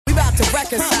about to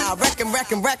reconcile,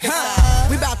 reconcile.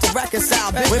 We about to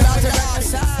reconcile, bitch. We about to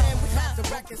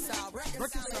reconcile.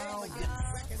 Reconcile.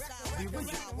 The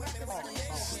original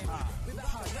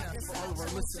podcast for all of our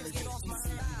listeners. And of course,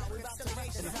 study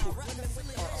racism,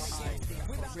 slavery, and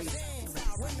we about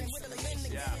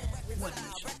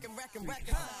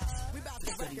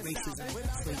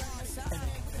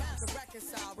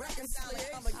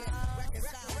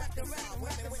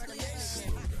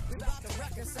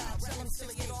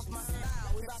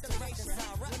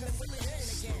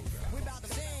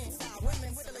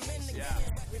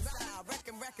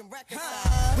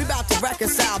to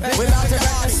reconcile, bitch. We about to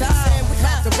reconcile. We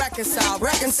about to reconcile.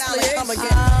 Come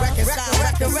again.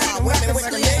 Reconcile. Women with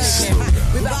the again.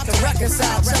 We about to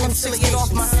reconcile. Tell them shit get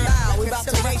off my style. We about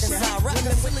to reconcile. Women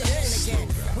with the again.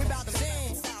 We about to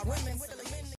reconcile. Women with the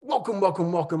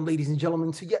Welcome, ladies and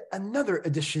gentlemen, to yet another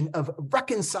edition of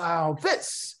Reconcile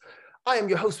This. I am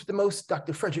your host with the most,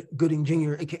 Dr. Frederick Gooding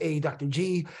Jr., aka Dr.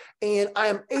 G, and I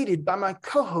am aided by my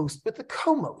co-host with the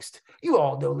co-most. You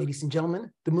all know, ladies and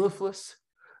gentlemen, the mellifluous,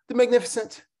 the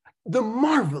magnificent, the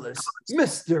marvelous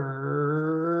Mr.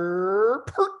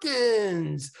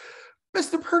 Perkins.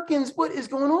 Mr. Perkins, what is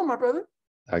going on, my brother?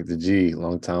 Dr. G,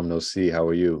 long time no see. How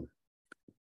are you?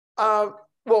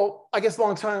 Well, I guess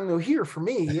long time no hear for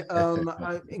me.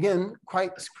 Again,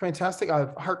 quite fantastic. I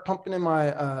have heart pumping in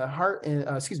my heart, and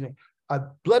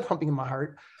blood pumping in my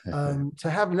heart. To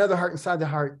have another heart inside the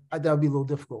heart, that would be a little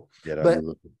difficult. Yeah, but be a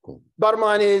little difficult. Bottom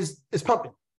line is, it's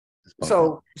pumping.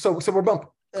 So we're bumping.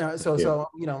 So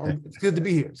you know, it's good to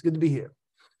be here. It's good to be here.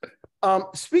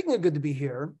 Speaking of good to be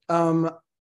here, I'm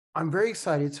very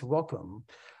excited to welcome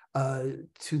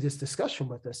to this discussion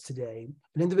with us today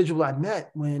an individual I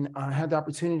met when I had the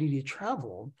opportunity to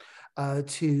travel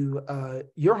to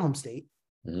your home state,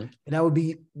 and that would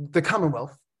be the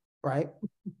Commonwealth, right?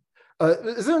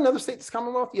 Is there another state that's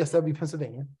Commonwealth? Yes, that would be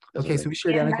Pennsylvania. Okay, so we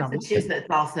share that in common. Massachusetts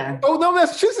also. Oh, no,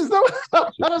 Massachusetts. No,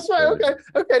 that's right.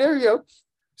 Okay, there we go.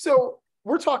 So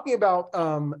we're talking about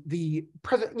the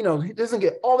president. You know, he doesn't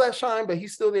get all that shine, but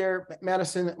he's still there,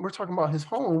 Madison. We're talking about his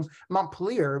home,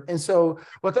 Montpelier. And so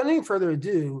without any further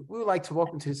ado, we would like to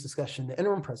welcome to this discussion the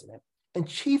interim president and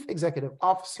chief executive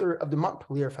officer of the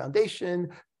Montpelier Foundation,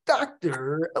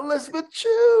 Dr. Elizabeth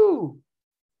Chu.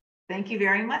 Thank you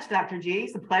very much, Dr. G.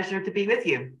 It's a pleasure to be with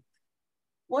you.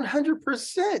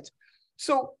 100%.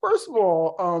 So first of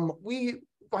all, we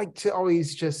like to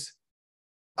always just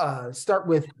start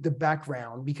with the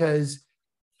background, because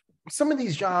some of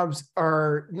these jobs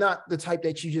are not the type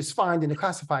that you just find in the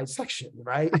classified section,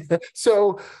 right?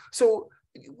 So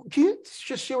can you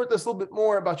just share with us a little bit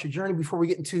more about your journey before we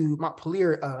get into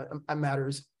Montpelier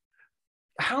matters?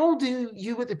 How do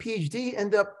you with the PhD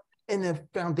end up in a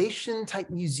foundation type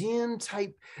museum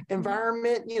type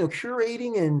environment, you know,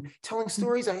 curating and telling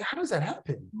stories? Like, how does that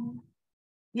happen?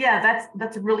 Yeah,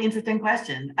 that's a really interesting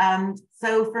question.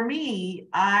 So for me,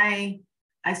 I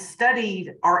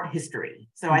studied art history.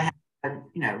 So I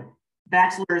have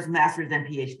bachelor's, master's, and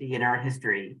PhD in art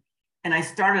history. And I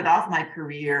started off my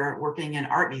career working in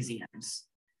art museums.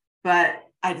 But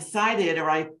I decided, or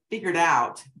I figured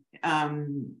out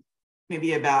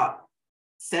maybe about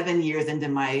 7 years into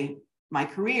my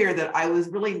career, that I was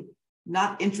really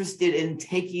not interested in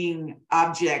taking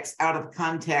objects out of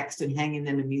context and hanging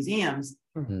them in museums.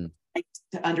 To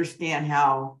understand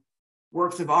how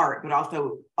works of art, but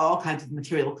also all kinds of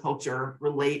material culture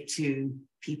relate to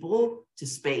people, to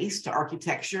space, to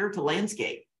architecture, to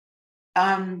landscape.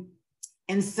 And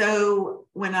so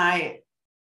when I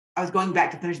was going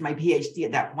back to finish my PhD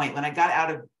at that point, when I got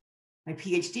out of my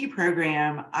PhD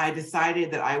program, I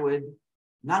decided that I would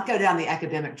not go down the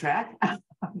academic track,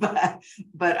 but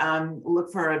look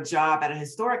for a job at a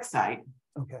historic site.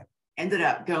 Okay. Ended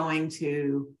up going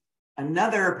to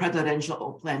another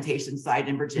presidential plantation site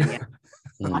in Virginia,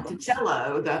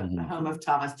 Monticello, the home of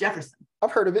Thomas Jefferson.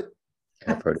 I've heard of it.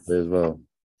 I've heard of it as well.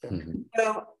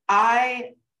 So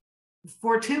I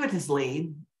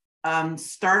fortuitously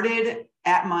started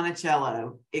at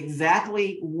Monticello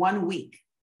exactly 1 week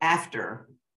after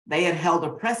they had held a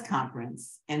press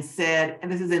conference and said,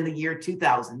 and this is in the year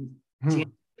 2000,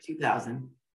 January 2000,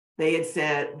 they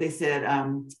said,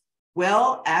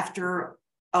 well, after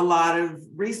a lot of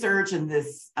research in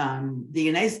this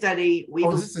DNA study,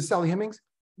 is this the Sally Hemings?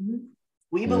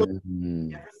 We believe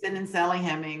Jefferson and Sally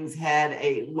Hemings had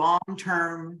a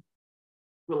long-term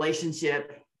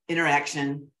relationship,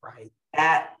 interaction, right,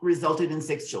 that resulted in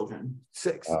 6 children.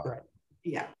 6, right.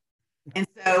 Yeah. And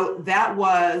so that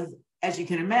was, as you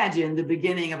can imagine, the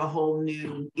beginning of a whole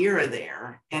new era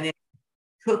there. And it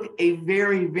took a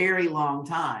very, very long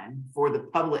time for the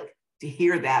public to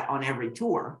hear that on every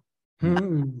tour.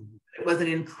 It was an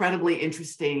incredibly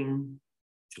interesting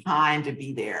time to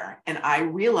be there. And I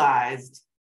realized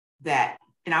that,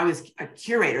 and I was a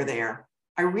curator there,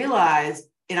 I realized,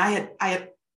 and I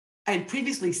had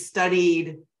previously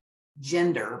studied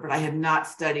gender, but I had not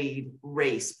studied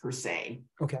race per se.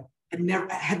 Okay.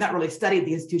 I had not really studied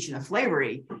the institution of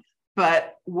slavery.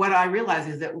 But what I realized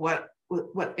is that what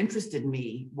interested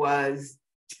me was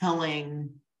telling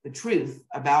the truth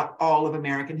about all of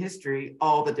American history,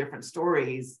 all the different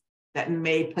stories that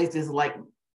made places like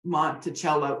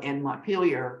Monticello and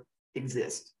Montpelier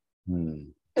exist.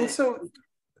 And so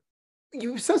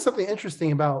you said something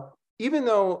interesting about, even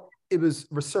though it was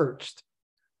researched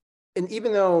and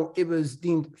even though it was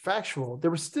deemed factual,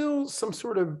 there was still some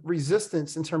sort of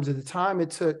resistance in terms of the time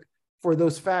it took for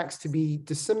those facts to be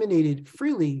disseminated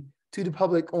freely to the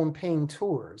public on paying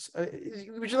tours.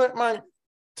 Would you mind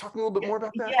talking a little bit more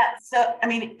about that? Yeah, so I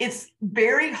mean, it's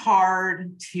very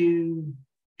hard to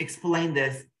explain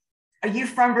this. Are you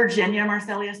from Virginia,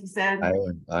 Marcellus, you said?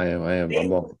 I am.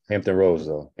 I'm on Hampton Roads,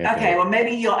 though. Okay, well,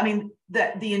 maybe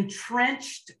the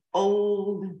entrenched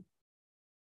old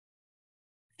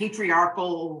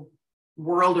patriarchal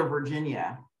world of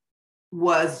Virginia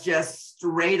was just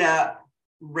straight up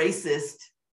racist,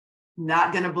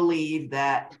 not going to believe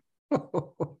that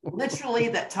literally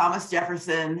that Thomas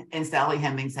Jefferson and Sally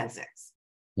Hemings had sex.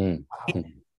 The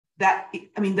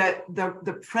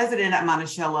president at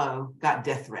Monticello got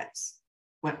death threats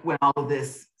when all of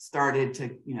this started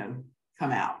to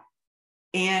come out.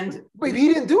 And wait, he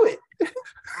didn't do it.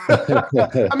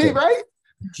 I mean, right?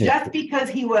 Just because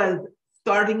he was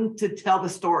starting to tell the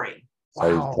story.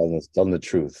 Wow. Telling the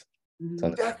truth.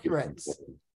 Death threats.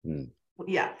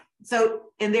 Yeah. So,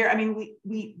 and there, I mean,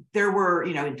 there were,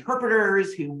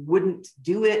 interpreters who wouldn't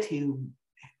do it, who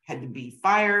had to be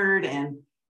fired. And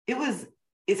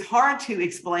it's hard to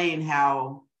explain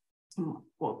how,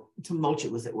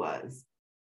 tumultuous it was.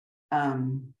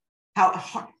 Trying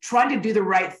to do the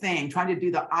right thing, trying to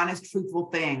do the honest,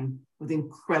 truthful thing was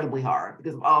incredibly hard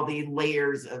because of all the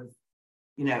layers of,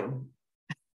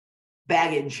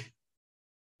 baggage.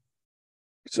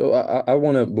 So I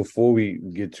want to, before we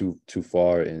get too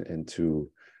far into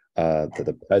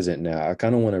the present now, I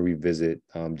kind of want to revisit,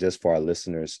 just for our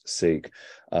listeners' sake,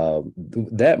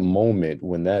 that moment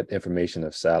when that information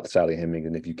of Sally Hemings,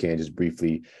 and if you can just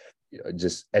briefly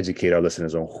just educate our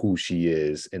listeners on who she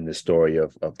is in the story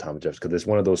of Thomas Jefferson, because it's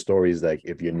one of those stories like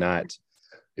if you're not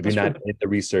in the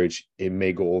research, it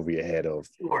may go over your head of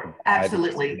sure,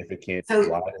 absolutely significant, so,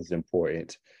 why it's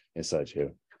important and such. Yeah.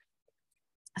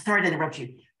 Sorry to interrupt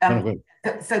you.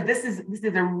 So this is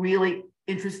a really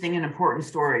interesting and important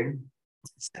story.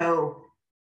 So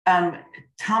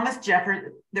Thomas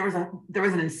Jefferson, there was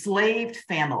an enslaved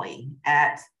family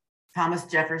at Thomas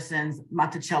Jefferson's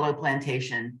Monticello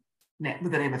plantation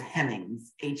with the name of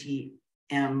Hemings,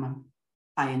 Hemings.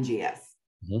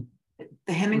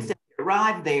 The Hemings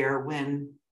arrived there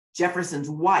when Jefferson's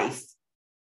wife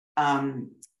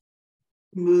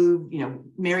moved,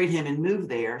 married him and moved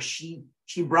there. She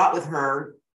brought with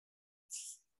her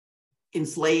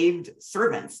enslaved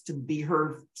servants to be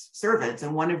her servants.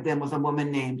 And one of them was a woman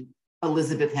named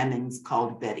Elizabeth Hemings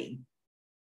called Betty.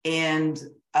 And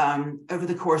over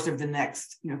the course of the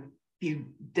next few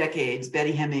decades,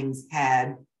 Betty Hemings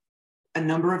had a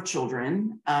number of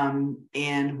children.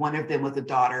 And one of them was a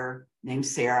daughter named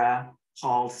Sarah,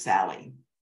 called Sally.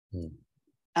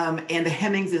 And the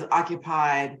Hemingses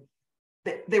occupied,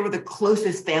 they were the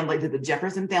closest family to the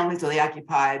Jefferson family, so they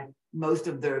occupied most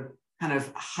of the kind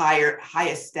of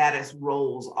highest status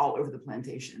roles all over the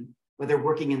plantation, whether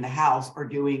working in the house or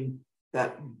doing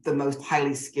the most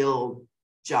highly skilled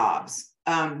jobs.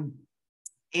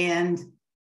 In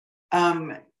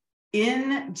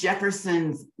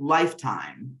Jefferson's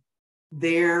lifetime,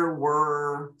 there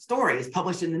were stories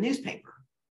published in the newspaper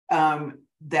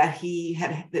that he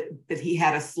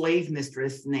had a slave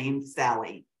mistress named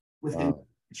Sally with him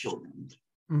children.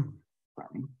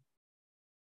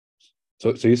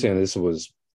 So you're saying this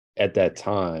was at that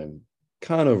time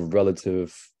kind of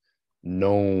relative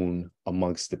known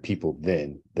amongst the people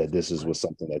then, that this was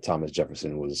something that Thomas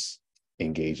Jefferson was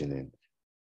engaging in.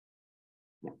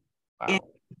 Wow. And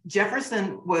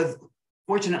Jefferson was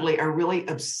fortunately a really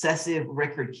obsessive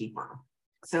record keeper.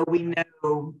 So we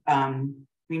know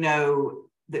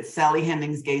that Sally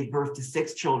Hemings gave birth to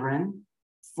 6 children.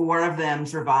 4 of them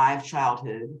survived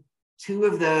childhood. 2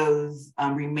 of those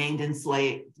remained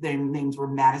enslaved. Their names were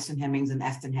Madison Hemings and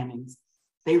Eston Hemings.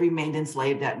 They remained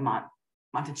enslaved at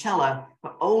Monticello.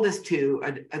 The oldest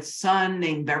 2, a son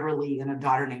named Beverly and a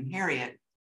daughter named Harriet,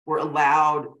 were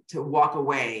allowed to walk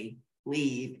away,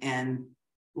 leave, and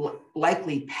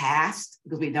likely passed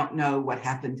because we don't know what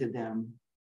happened to them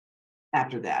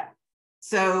after that.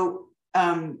 So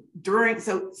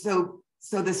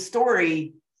so the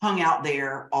story hung out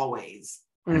there always.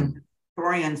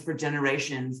 Historians for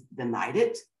generations denied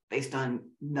it based on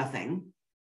nothing.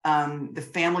 The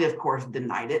family, of course,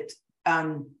 denied it.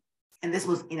 And this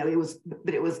was,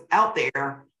 it was out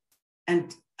there.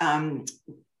 And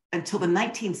until the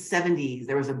 1970s,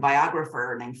 there was a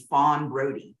biographer named Fawn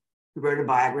Brodie who wrote a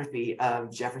biography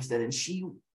of Jefferson, and she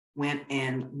went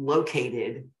and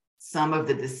located some of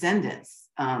the descendants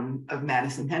of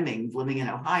Madison Hemmings living in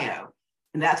Ohio.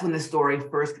 And that's when the story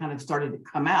first kind of started to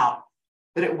come out.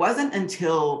 But it wasn't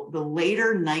until the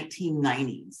later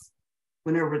 1990s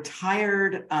when a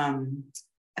retired, I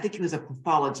think he was a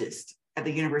pathologist at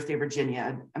the University of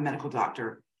Virginia, a medical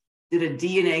doctor, did a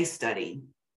DNA study.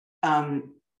 And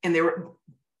they were,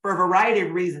 for a variety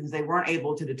of reasons, they weren't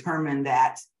able to determine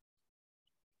that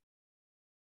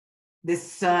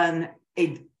this son,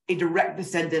 a direct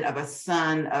descendant of a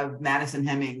son of Madison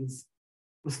Hemmings,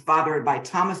 was fathered by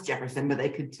Thomas Jefferson, but they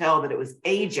could tell that it was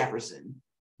a Jefferson.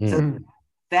 So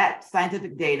that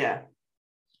scientific data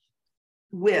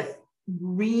with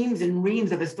reams and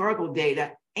reams of historical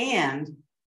data, and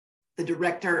the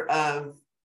director of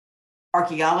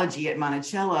archaeology at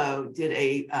Monticello did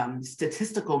a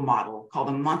statistical model called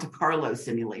the Monte Carlo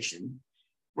simulation,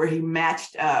 where he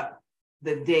matched up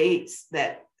the dates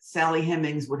that Sally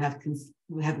Hemings would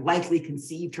have likely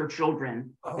conceived her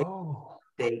children,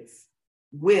 dates,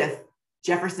 with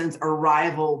Jefferson's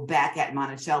arrival back at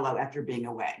Monticello after being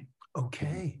away.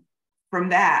 Okay. From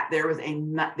that, there was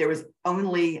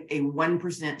only a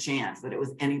 1% chance that it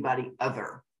was anybody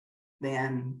other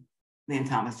than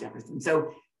Thomas Jefferson.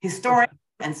 So historians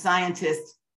and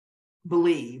scientists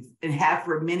believe, and have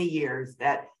for many years,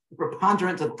 that the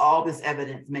preponderance of all this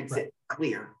evidence makes it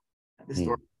clear that the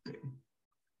story is true.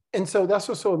 And so that's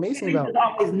what's so amazing about.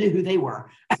 Always knew who they were.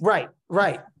 Right.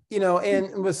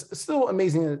 And what's still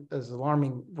amazing, as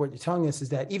alarming what you're telling us, is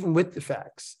that even with the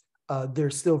facts,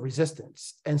 there's still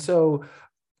resistance. And so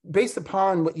based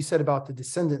upon what you said about the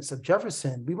descendants of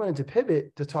Jefferson, we wanted to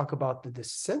pivot to talk about the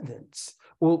descendants,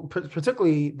 well,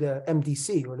 particularly the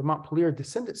MDC, or the Montpelier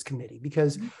Descendants Committee,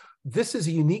 because this is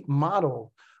a unique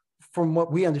model from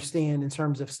what we understand in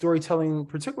terms of storytelling,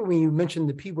 particularly when you mentioned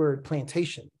the P word,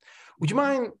 plantation. Would you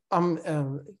mind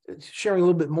sharing a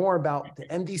little bit more about the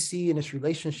MDC and its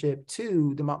relationship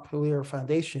to the Montpelier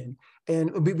Foundation?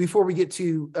 And before we get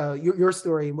to your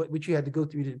story and what you had to go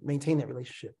through to maintain that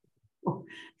relationship.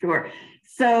 Sure.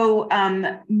 So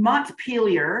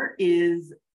Montpelier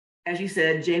is, as you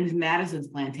said, James Madison's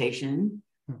plantation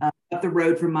up the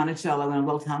road from Monticello in a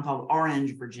little town called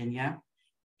Orange, Virginia.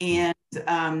 And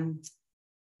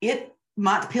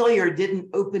Montpelier didn't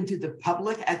open to the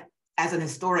public as an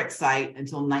historic site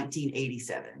until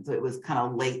 1987. So it was kind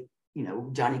of late,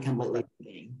 Johnny come lately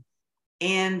game.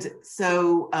 And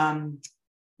so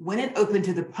when it opened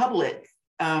to the public,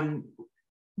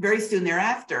 very soon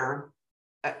thereafter,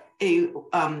 a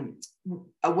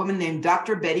woman named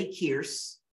Dr. Betty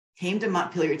Kearse came to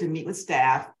Montpelier to meet with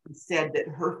staff and said that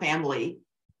her family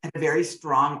had a very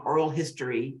strong oral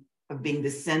history of being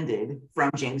descended from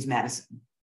James Madison.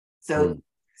 So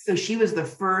she was the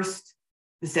first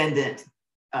descendant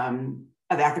of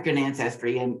African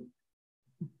ancestry and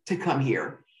to come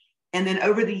here. And then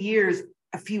over the years,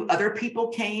 a few other people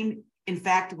came. In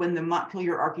fact, when the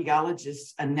Montpelier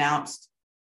archaeologists announced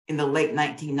in the late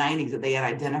 1990s that they had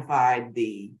identified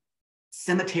the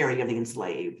cemetery of the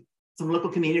enslaved, some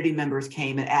local community members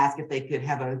came and asked if they could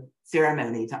have a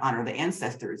ceremony to honor the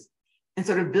ancestors. And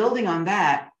sort of building on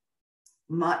that,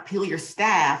 Montpelier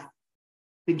staff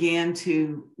began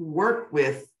to work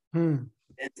with, and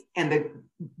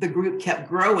the group kept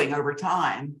growing over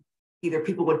time. Either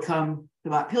people would come to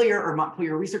Montpelier, or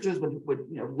Montpelier researchers would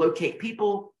locate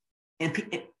people. And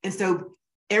so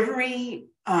every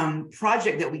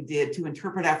project that we did to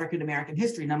interpret African-American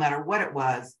history, no matter what it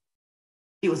was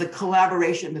a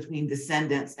collaboration between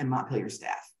descendants and Montpelier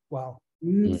staff. Wow. For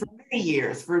many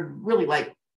years, for really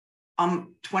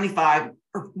 25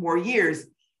 or more years,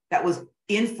 that was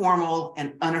informal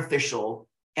and unofficial,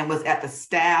 and was at the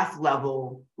staff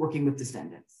level working with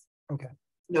descendants. Okay.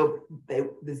 The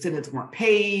descendants weren't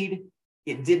paid.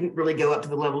 It didn't really go up to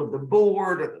the level of the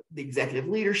board or the executive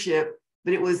leadership,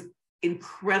 but it was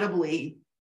incredibly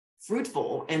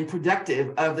fruitful and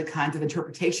productive of the kinds of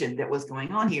interpretation that was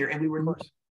going on here, and we were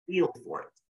field for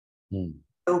it.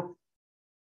 So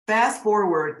fast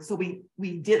forward, so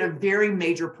we did a very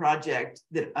major project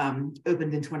that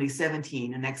opened in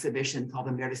 2017, an exhibition called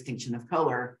The Mere Distinction of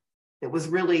Color, that was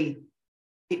really,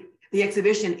 the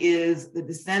exhibition is the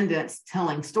descendants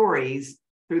telling stories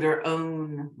through their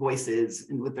own voices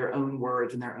and with their own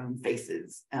words and their own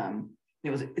faces.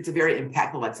 It's a very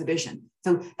impactful exhibition.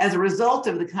 So as a result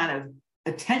of the kind of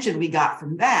attention we got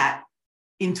from that,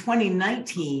 in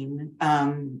 2019,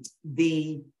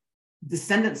 the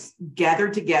descendants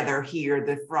gathered together here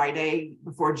the Friday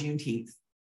before Juneteenth,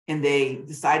 and they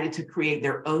decided to create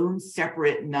their own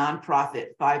separate nonprofit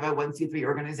 501c3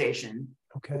 organization.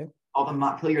 Okay. Called the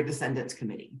Montpelier Descendants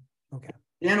Committee. Okay.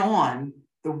 Then on,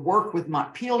 the work with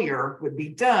Montpelier would be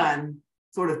done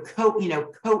sort of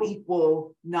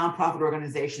co-equal nonprofit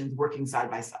organizations working side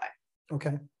by side.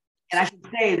 Okay. And I should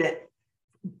say that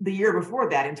the year before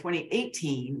that, in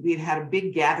 2018, we had a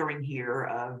big gathering here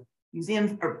of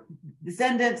museum or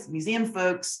descendants, museum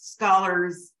folks,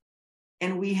 scholars,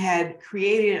 and we had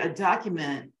created a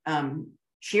document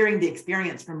sharing the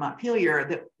experience from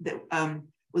Montpelier that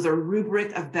was a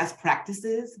rubric of best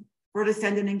practices for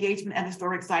descendant engagement at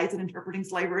historic sites and interpreting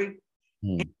slavery.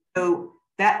 And so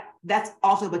that's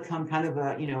also become kind of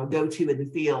a go-to in the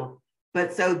field.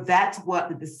 But so that's what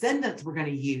the descendants were going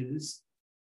to use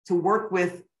to work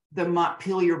with the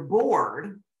Montpelier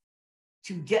board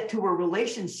to get to a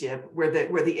relationship where the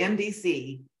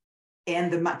MDC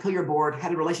and the Montpelier board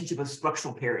had a relationship of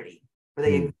structural parity, where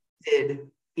they existed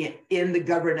in the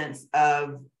governance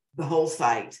of the whole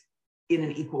site in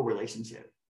an equal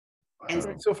relationship. And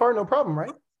so far, no problem,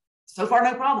 right? So far,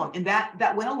 no problem. And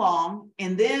that went along.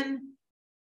 And then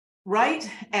right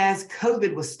as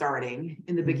COVID was starting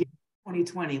in the beginning of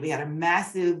 2020, we had a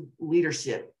massive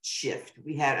leadership shift.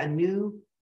 We had a new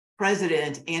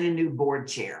president and a new board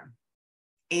chair.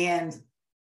 And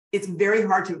it's very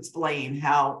hard to explain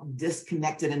how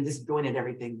disconnected and disjointed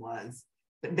everything was.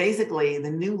 But basically,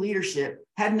 the new leadership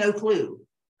had no clue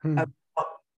about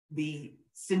the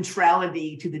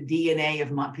centrality to the DNA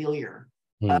of Montpelier,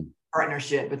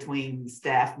 partnership between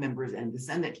staff members and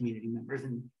descendant community members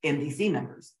and MDC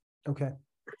members. Okay.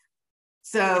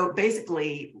 So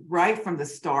basically, right from the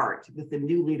start with the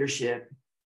new leadership,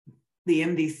 the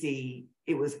MDC,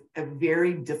 it was a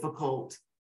very difficult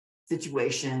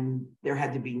situation. There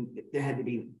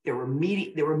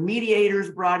were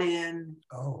mediators brought in.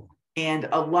 Oh. And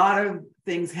a lot of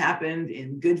things happened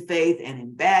in good faith and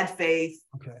in bad faith.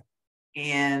 Okay.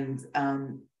 And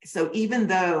so even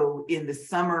though in the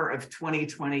summer of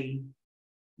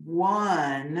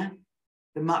 2021,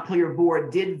 the Montpelier board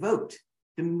did vote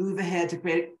to move ahead to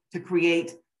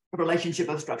create a relationship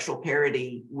of structural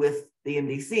parity with the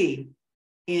MDC,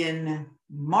 in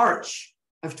March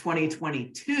of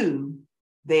 2022,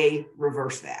 they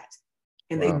reversed that.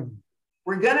 And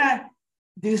we're gonna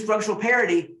do structural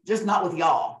parity, just not with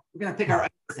y'all. We're gonna pick our own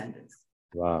descendants.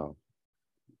 Wow.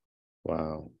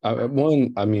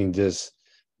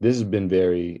 This has been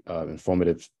very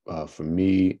informative for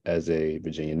me as a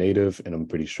Virginia native, and I'm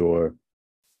pretty sure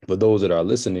for those that are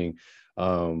listening,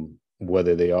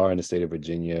 whether they are in the state of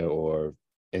Virginia or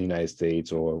in the United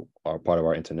States or are part of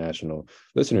our international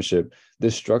listenership,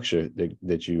 this structure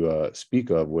that you speak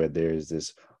of, where there's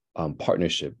this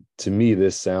partnership, to me,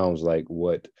 this sounds like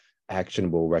what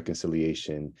actionable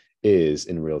reconciliation is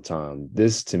in real time.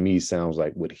 This, to me, sounds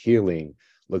like what healing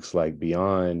looks like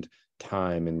beyond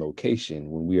time and location,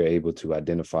 when we are able to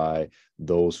identify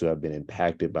those who have been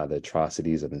impacted by the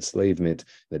atrocities of enslavement,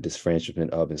 the disfranchisement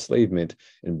of enslavement,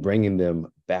 and bringing them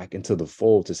back into the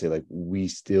fold to say, like, we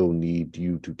still need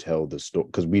you to tell the story,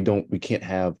 because we can't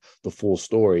have the full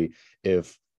story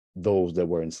if those that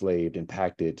were enslaved,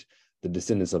 impacted, the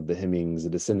descendants of the Hemings, the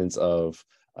descendants of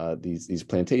these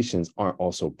plantations aren't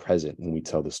also present when we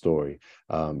tell the story.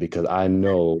 Because I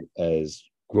know, as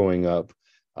growing up,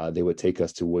 they would take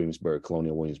us to Williamsburg,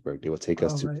 Colonial Williamsburg. They would take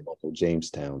us to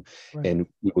Jamestown, and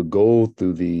we would go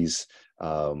through these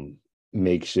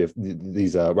makeshift,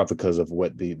 these replicas of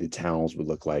what the towns would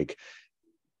look like.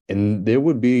 And there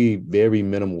would be very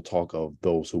minimal talk of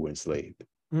those who were enslaved.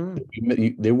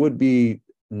 There would be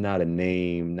not a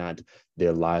name, not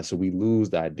their lives. So we lose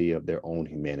the idea of their own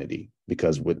humanity,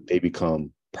 because they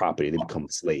become property, they become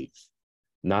a slave.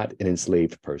 Not an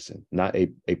enslaved person, not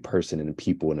a person and a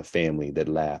people and a family that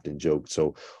laughed and joked.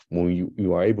 So when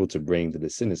you are able to bring the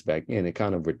descendants back in, it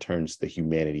kind of returns the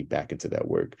humanity back into that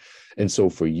work. And so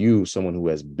for you, someone who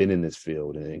has been in this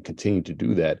field and continue to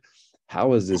do that,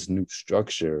 how is this new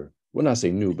structure, well, not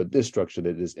say new, but this structure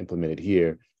that is implemented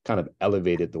here kind of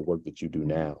elevated the work that you do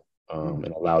now, and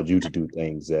allowed you to do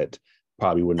things that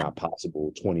probably were not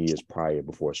possible 20 years prior,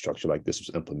 before a structure like this was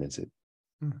implemented?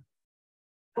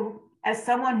 As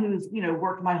someone who's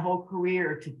worked my whole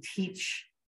career to teach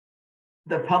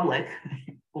the public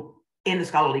in the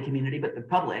scholarly community, but the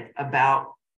public,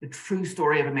 about the true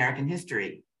story of American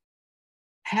history.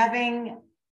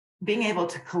 Being able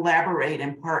to collaborate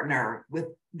and partner with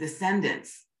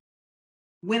descendants,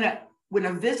 when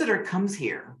a visitor comes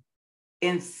here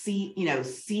and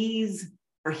sees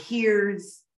or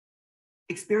hears,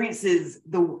 experiences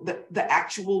the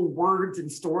actual words and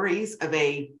stories of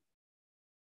a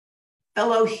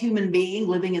fellow human being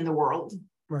living in the world,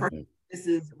 Right. this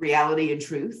is reality and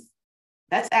truth,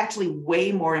 that's actually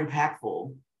way more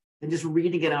impactful than just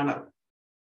reading it on a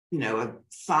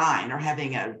sign or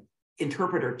having an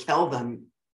interpreter tell them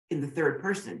in the third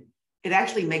person. It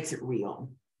actually makes it real.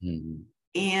 Mm-hmm.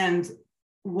 And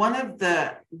one of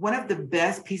the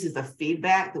best pieces of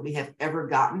feedback that we have ever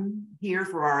gotten here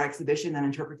for our exhibition and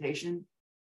interpretation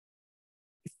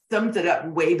sums it up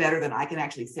way better than I can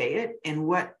actually say it. And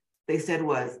what they said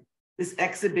was, this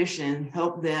exhibition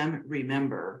helped them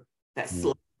remember that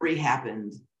slavery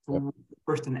happened to one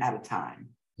person at a time.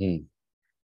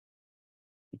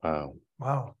 Wow.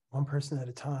 Wow. One person at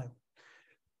a time.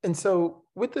 And so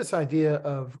with this idea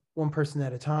of one person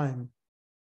at a time,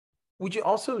 would you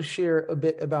also share a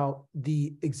bit about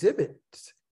the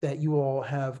exhibits that you all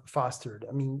have fostered?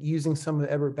 I mean, using some of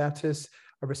Edward Baptist's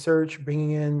research,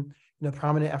 bringing in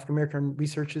prominent African-American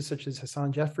researchers such as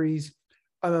Hasan Jeffries,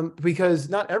 because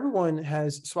not everyone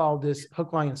has swallowed this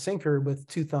hook, line, and sinker with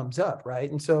 2 thumbs up, right?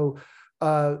 And so,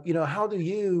 how do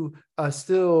you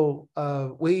still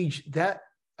wage that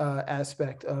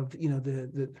aspect of,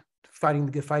 the fighting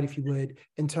the good fight, if you would,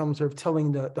 in terms of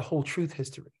telling the whole truth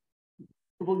history?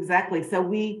 Well, exactly. So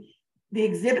the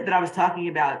exhibit that I was talking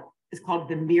about is called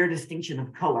The Mere Distinction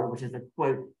of Color, which is a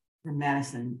quote from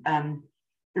Madison.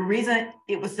 The reason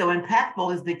it was so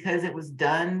impactful is because it was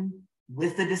done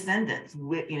with the descendants.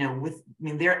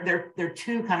 Their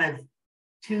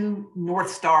two North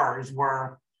Stars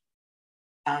were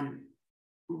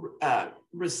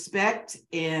respect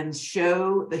and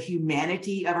show the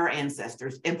humanity of our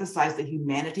ancestors, emphasize the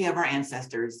humanity of our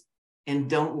ancestors, and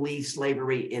don't leave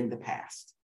slavery in the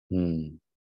past.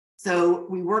 So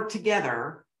we worked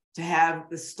together to have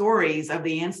the stories of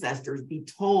the ancestors be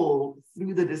told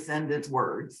through the descendants'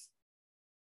 words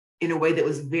in a way that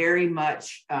was very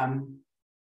much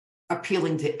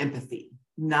appealing to empathy,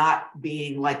 not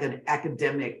being like an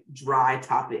academic dry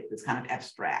topic that's kind of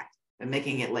abstract, and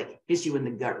making it like hit you in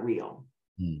the gut real.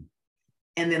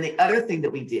 And then the other thing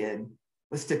that we did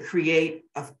was to create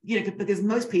because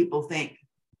most people think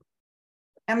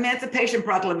Emancipation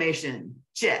Proclamation,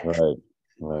 check.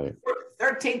 Right.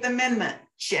 13th Amendment,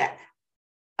 check.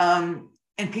 And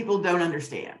people don't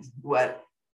understand that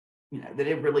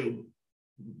it really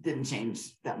didn't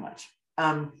change that much.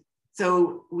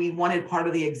 So we wanted part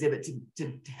of the exhibit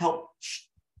to help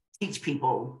teach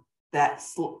people that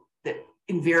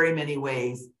in very many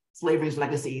ways, slavery's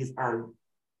legacies are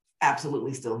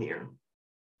absolutely still here.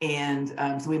 And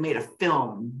so we made a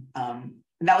film. And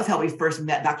that was how we first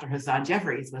met Dr. Hasan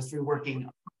Jeffries, was through working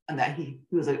on that. He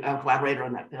was a collaborator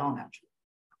on that film, actually.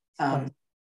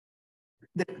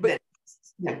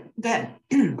 Yeah, go ahead.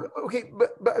 Okay,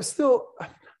 but still,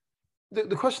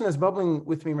 the question that's bubbling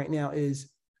with me right now is,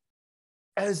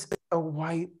 as a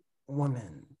white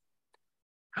woman,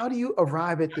 how do you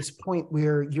arrive at this point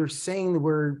where you're saying the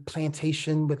word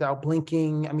plantation without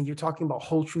blinking? I mean, you're talking about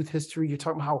whole truth history. You're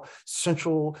talking about how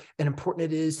central and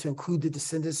important it is to include the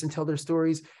descendants and tell their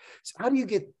stories. So how do you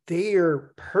get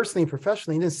there personally and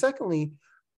professionally? And then secondly,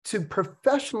 to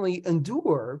professionally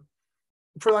endure,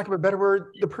 for lack of a better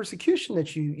word, the persecution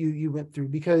that you went through?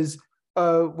 Because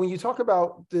when you talk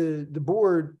about the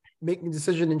board making a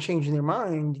decision and changing their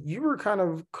mind, you were kind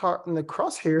of caught in the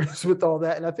crosshairs with all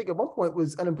that. And I think at one point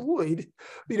was unemployed,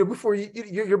 before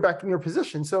you're back in your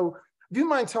position. So do you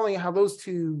mind telling how those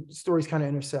two stories kind of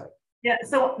intersect? Yeah,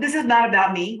 so this is not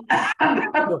about me, but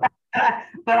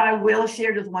I will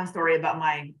share just one story about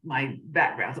my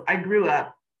background. So I grew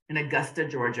up in Augusta,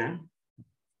 Georgia,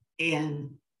 and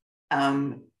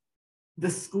the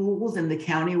schools in the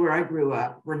county where I grew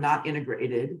up were not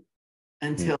integrated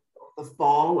until the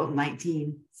fall of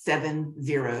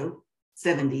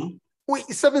 1970. Wait,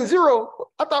 70?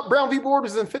 I thought Brown v. Board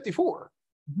was in 54.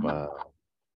 Wow.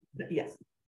 Yes.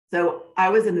 So I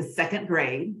was in the 2nd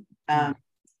grade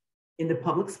in the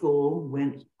public school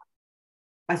when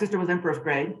my sister was in 1st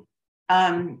grade.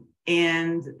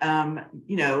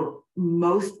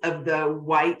 Most of the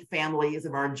white families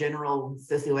of our general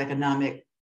socioeconomic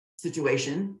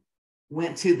situation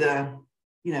went to the,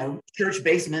 church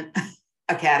basement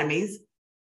academies.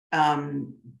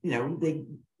 They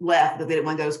left because they didn't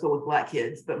want to go to school with Black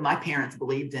kids, but my parents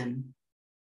believed in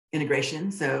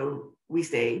integration, so we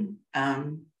stayed.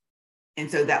 And And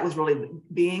so that was really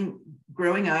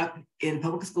growing up in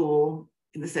public school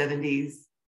in the 70s,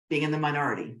 being in the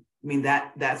minority. I mean,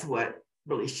 that's what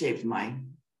really shaped my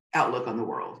outlook on the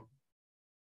world.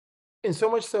 And so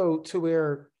much so to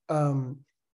where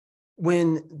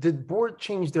when the board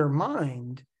changed their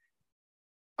mind,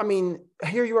 I mean,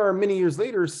 here you are many years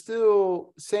later,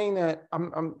 still saying that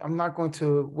I'm not going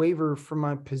to waver from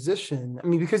my position. I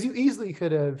mean, because you easily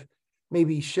could have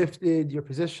maybe shifted your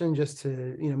position just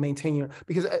to, maintain your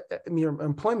your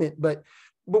employment. But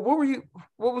what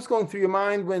was going through your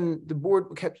mind when the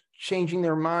board kept changing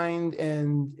their mind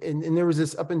and there was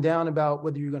this up and down about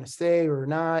whether you're going to stay or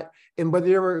not, and whether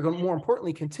they were going to, more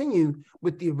importantly, continue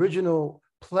with the original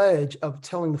pledge of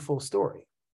telling the full story?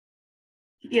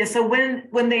 Yeah. So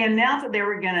when they announced that they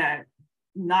were going to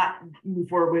not move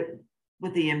forward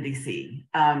with the MDC,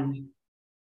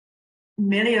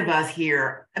 many of us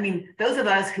here, I mean, those of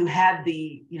us who had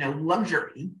the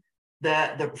luxury,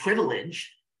 the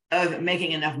privilege of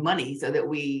making enough money so that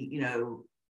we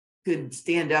could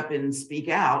stand up and speak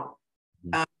out,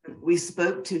 we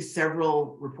spoke to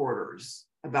several reporters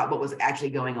about what was actually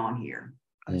going on here.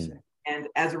 And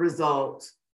as a result,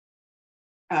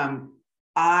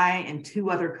 I and two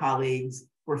other colleagues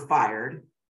were fired.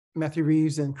 Matthew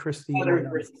Reeves and Christy. Others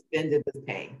were suspended with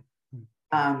pay.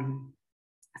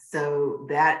 So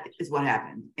that is what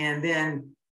happened. And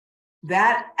then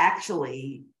that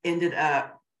actually ended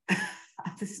up,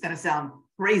 this is going to sound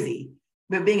crazy,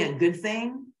 but being a good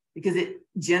thing because it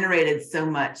generated so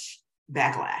much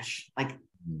backlash, like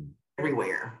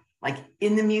everywhere, like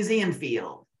in the museum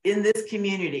field, in this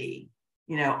community,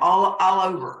 all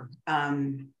over,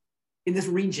 in this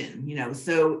region,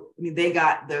 So I mean, they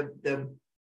got the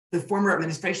former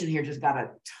administration here just got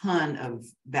a ton of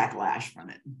backlash from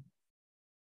it.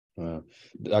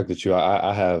 Dr. Chu,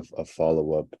 I have a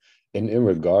follow-up in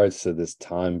regards to this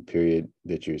time period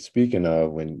that you're speaking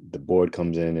of, when the board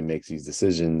comes in and makes these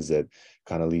decisions that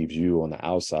kind of leaves you on the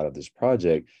outside of this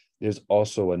project. There's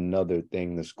also another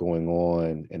thing that's going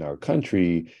on in our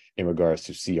country in regards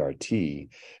to CRT.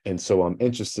 And so I'm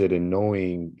interested in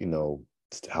knowing,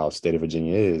 how state of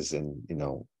Virginia is and,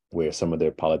 where some of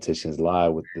their politicians lie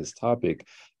with this topic.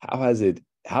 How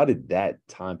did that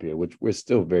time period, which we're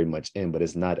still very much in, but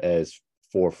it's not as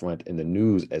forefront in the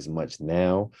news as much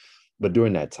now, but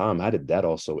during that time, how did that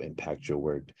also impact your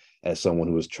work as someone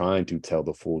who is trying to tell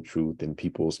the full truth, and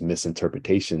people's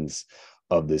misinterpretations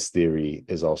of this theory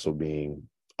is also being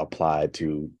applied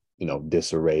to,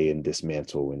 disarray and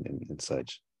dismantle and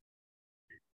such?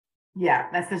 Yeah,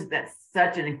 that's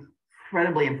such an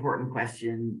incredibly important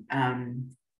question.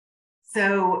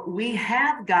 So we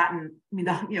have gotten,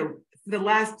 for the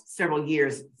last several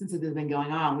years since it has been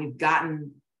going on, we've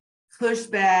gotten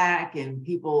pushback and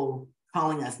people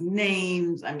calling us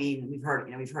names. I mean, we've heard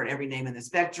every name in the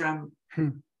spectrum.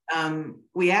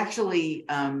 We actually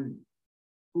when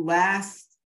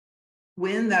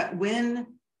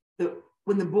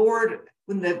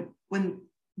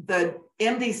the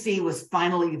MDC was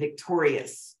finally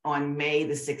victorious on May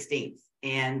the 16th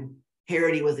and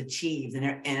parity was achieved,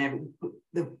 and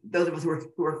those of us who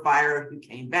were fired, who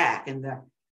came back, and the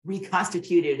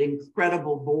reconstituted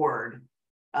incredible board,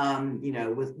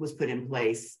 was put in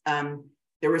place.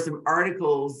 There were some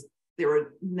articles. There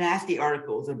were nasty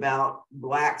articles about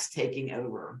Blacks taking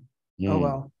over. Oh,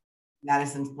 wow.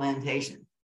 Madison's plantation.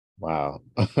 Wow.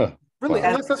 Really,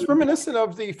 that's reminiscent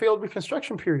of the failed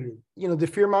Reconstruction period. The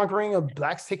fear mongering of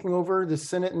Blacks taking over the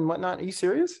Senate and whatnot. Are you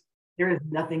serious? There is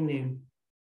nothing new.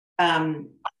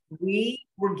 We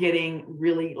were getting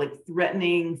really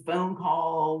threatening phone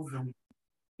calls and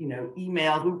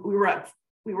emails.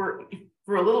 We were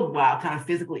for a little while kind of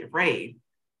physically afraid.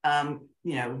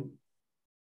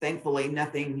 Thankfully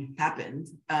nothing happened.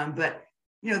 But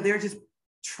there are just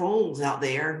trolls out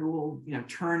there who will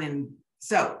turn and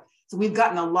so we've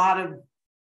gotten a lot of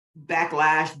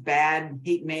backlash, bad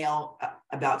hate mail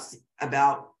about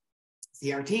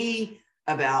CRT,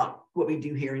 about what we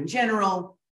do here in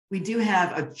general. We do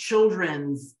have a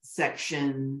children's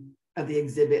section of the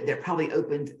exhibit that probably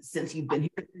opened since you've been here,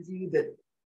 that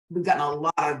we've gotten a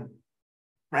lot of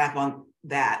crap on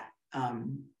that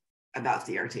about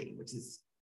CRT, which is,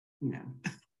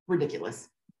 ridiculous.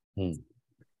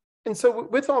 And so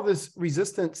with all this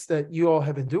resistance that you all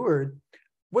have endured,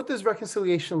 what does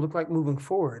reconciliation look like moving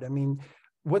forward? I mean,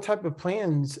 what type of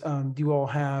plans do you all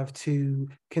have to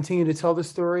continue to tell the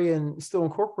story and still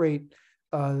incorporate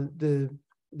the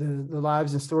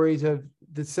lives and stories of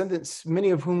descendants, many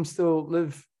of whom still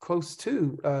live close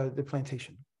to the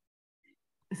plantation?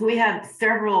 So we have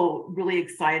several really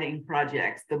exciting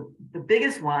projects. The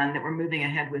biggest one that we're moving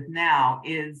ahead with now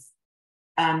is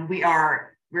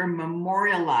we're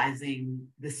memorializing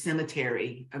the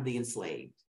cemetery of the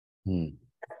enslaved.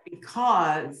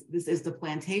 Because this is the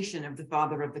plantation of the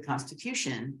father of the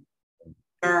Constitution,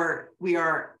 we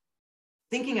are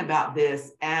thinking about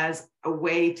this as a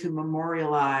way to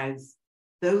memorialize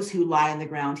those who lie in the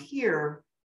ground here,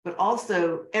 but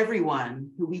also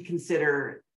everyone who we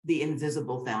consider the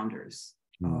invisible founders.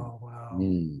 Oh, wow.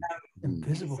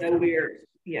 Invisible.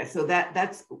 So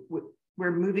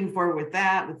we're moving forward with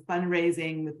that, with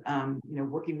fundraising, with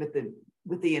working with the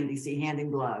MDC hand in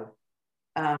glove.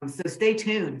 So stay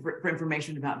tuned for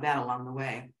information about that along the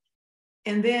way.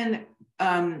 And then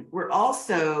we're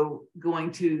also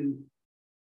going to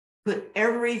put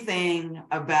everything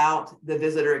about the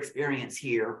visitor experience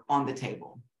here on the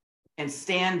table and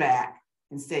stand back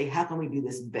and say, how can we do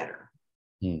this better?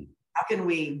 How can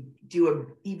we do an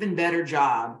even better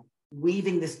job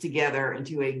weaving this together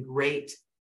into a great,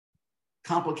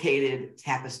 complicated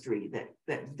tapestry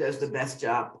that does the best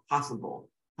job possible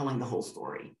telling the whole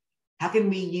story? How can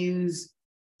we use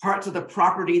parts of the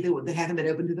property that haven't been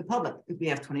open to the public? Because we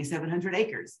have 2,700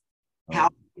 acres. How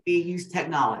can we use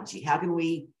technology? How can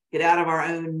we get out of our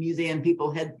own museum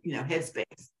people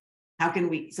headspace? How can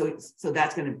we? So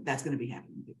that's gonna be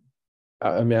happening.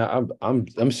 I mean,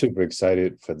 I'm super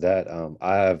excited for that.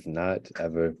 I have not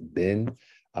ever been,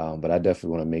 but I definitely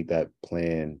want to make that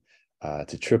plan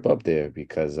to trip up there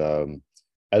because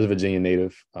as a Virginia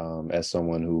native, as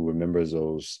someone who remembers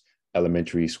those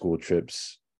elementary school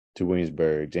trips to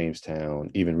Williamsburg,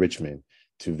 Jamestown, even Richmond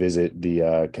to visit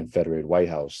the Confederate White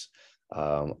House.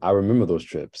 I remember those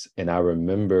trips and I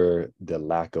remember the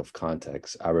lack of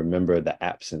context. I remember the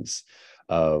absence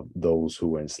of those who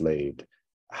were enslaved.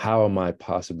 How am I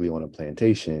possibly on a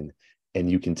plantation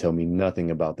and you can tell me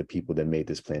nothing about the people that made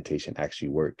this plantation actually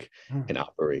work and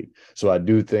operate? So I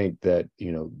do think that,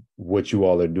 what you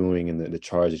all are doing and the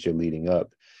charge that you're leading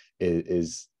up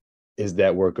is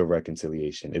that work of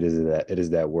reconciliation. It is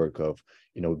that work of,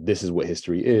 this is what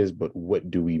history is, but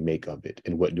what do we make of it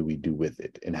and what do we do with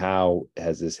it? And how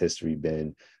has this history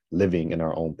been living in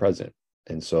our own present?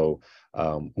 And so,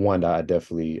 Wanda, I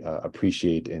definitely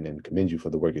appreciate and commend you for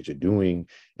the work that you're doing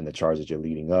and the charge that you're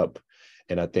leading up.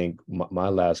 And I think my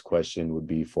last question would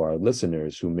be for our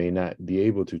listeners who may not be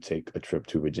able to take a trip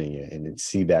to Virginia and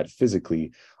see that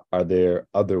physically. Are there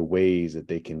other ways that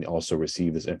they can also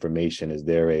receive this information? Is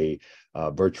there a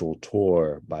virtual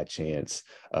tour by chance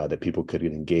that people could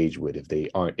engage with if they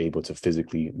aren't able to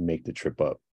physically make the trip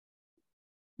up?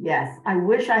 Yes, I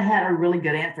wish I had a really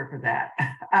good answer for that.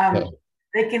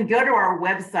 They can go to our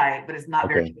website, but it's not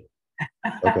very good.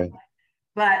 Okay.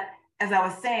 But as I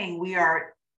was saying, we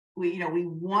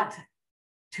want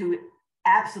to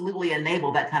absolutely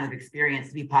enable that kind of experience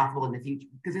to be possible in the future,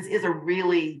 because this is a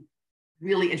really,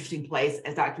 really interesting place.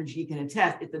 As Dr. G can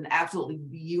attest, it's an absolutely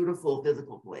beautiful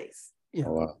physical place. Yeah.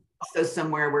 Oh, wow. Also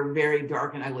somewhere where very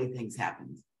dark and ugly things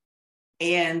happen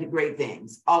and great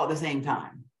things all at the same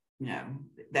time.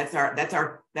 That's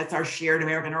our shared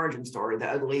American origin story, the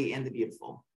ugly and the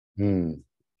beautiful. And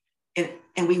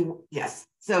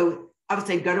so I would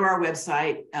say go to our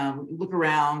website, look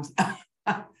around,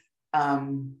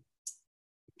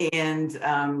 and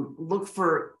look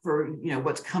for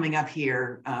what's coming up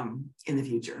here in the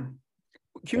future.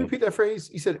 Can you repeat that phrase?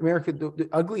 You said America, the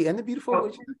ugly and the beautiful?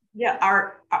 Yeah,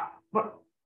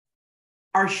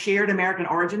 our shared American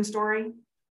origin story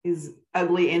is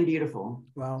ugly and beautiful.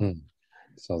 Wow.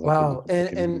 Wow.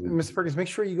 And Ms. Perkins, make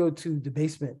sure you go to the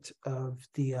basement of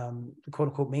the quote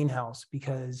unquote main house,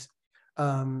 because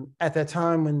at that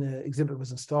time when the exhibit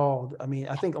was installed, I mean,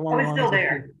 I think along the lines still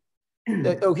there.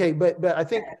 Okay, but I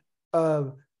think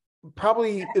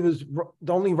probably it was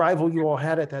the only rival you all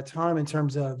had at that time in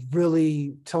terms of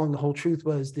really telling the whole truth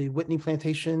was the Whitney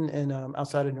plantation and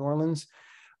outside of New Orleans,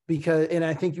 and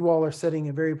I think you all are setting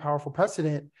a very powerful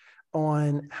precedent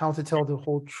on how to tell the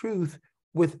whole truth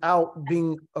without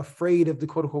being afraid of the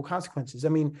quote unquote consequences. I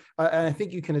mean, I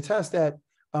think you can attest that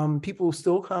people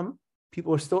still come,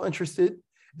 people are still interested,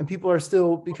 and people are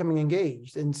still becoming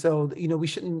engaged. And so, we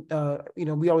shouldn't,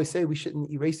 we always say we shouldn't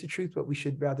erase the truth, but we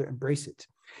should rather embrace it.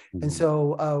 Mm-hmm. And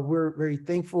so we're very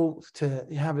thankful to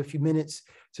have a few minutes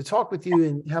to talk with you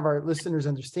and have our listeners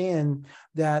understand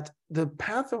that the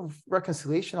path of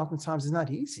reconciliation oftentimes is not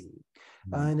easy.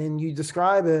 Mm-hmm. And then you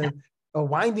describe a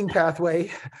winding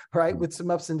pathway, right, with some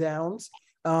ups and downs.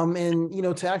 And,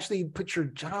 to actually put your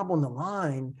job on the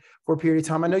line for a period of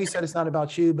time. I know you said it's not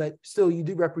about you, but still you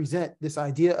do represent this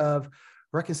idea of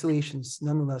reconciliation is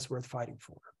nonetheless worth fighting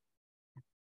for.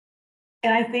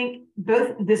 And I think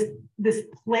both this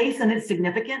place and its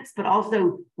significance, but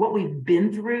also what we've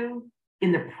been through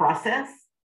in the process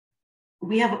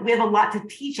we have a lot to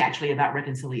teach actually about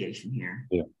reconciliation here.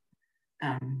 Yeah.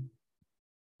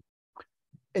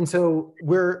 And so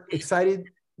we're excited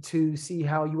to see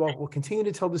how you all will continue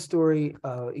to tell the story.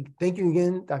 Thank you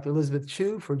again, Dr. Elizabeth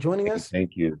Chu, for joining us.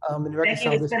 Thank you. And Thank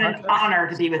you. It's been an honor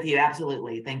to be with you.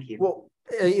 Absolutely. Thank you. Well,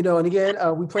 and again,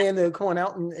 we plan to come on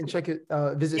out and check it,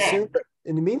 visit soon. But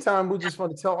in the meantime, we just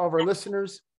want to tell all of our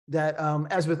listeners that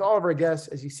as with all of our guests,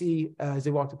 as you see, as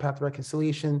they walk the path of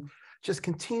reconciliation, just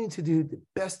continue to do the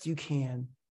best you can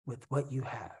with what you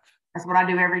have. That's what I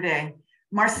do every day.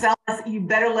 Marcellus, you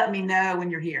better let me know when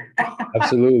you're here.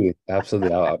 Absolutely.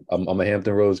 Absolutely. I'm a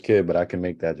Hampton Roads kid, but I can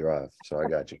make that drive. So I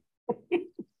got you.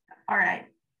 All right.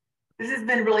 This has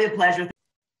been really a pleasure.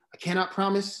 I cannot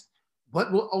promise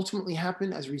what will ultimately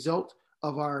happen as a result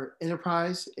of our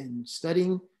enterprise in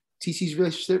studying TC's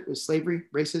relationship with slavery,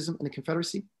 racism, and the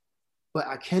Confederacy, but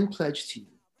I can pledge to you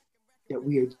that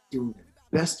we are doing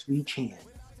the best we can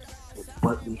with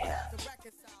what we have.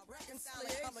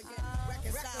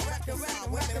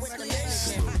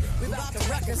 We about to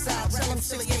reconcile, tell them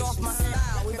to get off my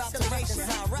style. We about to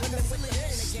reconcile.